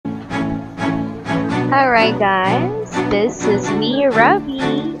Alright guys, this is me,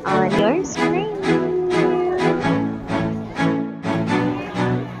 Ravi, on your screen.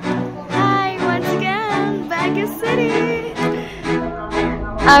 Hi, once again, Baguio City.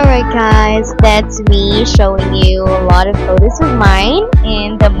 Alright guys, that's me showing you a lot of photos of mine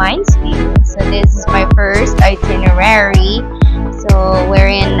in the Mines View. So this is my first itinerary, so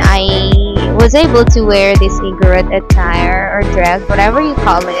wherein I was able to wear this Igorot attire or dress, whatever you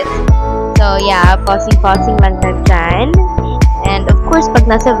call it. So yeah, pausing lang na dyan. And of course, pag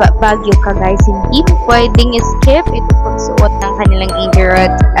nasa Baguio ka guys, hindi mo pwedeng skip ito pagsuot ng kanilang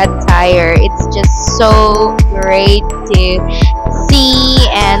Igorot attire. It's just so great to see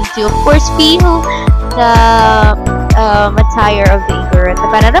and to of course feel the attire of the Igorot.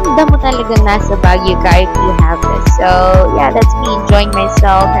 Panaramdam mo talaga nasa Baguio ka if you have this. So yeah, that's me enjoying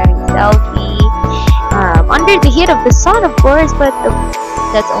myself, having selfie. Under the heat of the sun, of course, but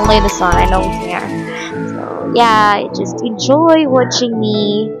that's only the sun, I know it's there. So yeah, just enjoy watching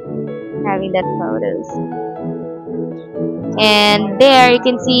me having that photos. And there you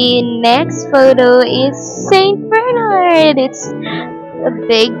can see next photo is Saint Bernard. It's a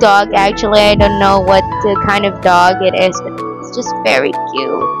big dog actually. I don't know what kind of dog it is, but it's just very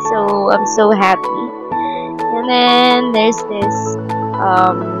cute. So I'm so happy. And then there's this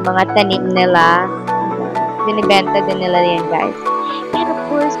mga tanim nila. Binibenta din nila yan guys. And of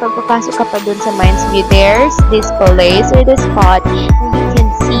course, pag papasok ka pa dun sa Mines View, there's this place or this spot where you can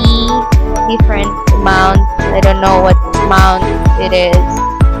see different mounts. I don't know what mount it is.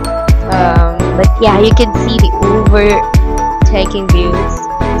 But yeah, you can see the overtaking views.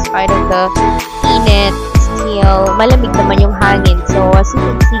 In spite of the init, still malamig naman yung hangin. So as you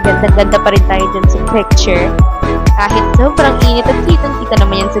can see, ganda-ganda pa rin tayo dyan sa picture. Kahit sobrang init, at kitang-kita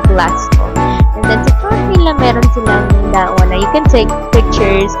naman yan sa glass ko. And then sa front nila, meron silang that one na you can take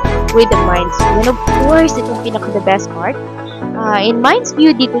pictures with the Mines View. And of course, itong pinaka-the best part. In Mines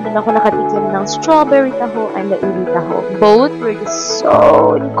View, dito din ako nakatikim ng strawberry taho and the uli taho. Both were just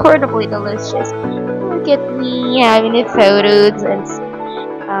so incredibly delicious. Look at me having the photos and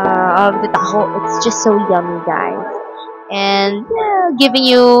of the taho. It's just so yummy, guys. And giving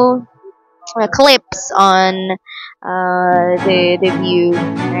you clips on the view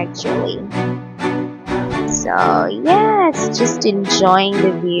actually. So yes, just enjoying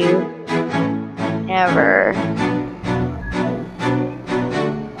the view ever.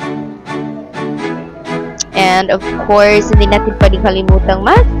 And of course, hindi natin pwedeng kalimutang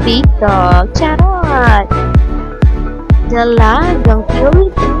mag-TikTok. Charot! Dalagang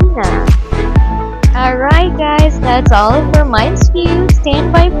Pilipina. Alright guys, that's all for Mines View. Stand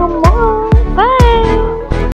by for more.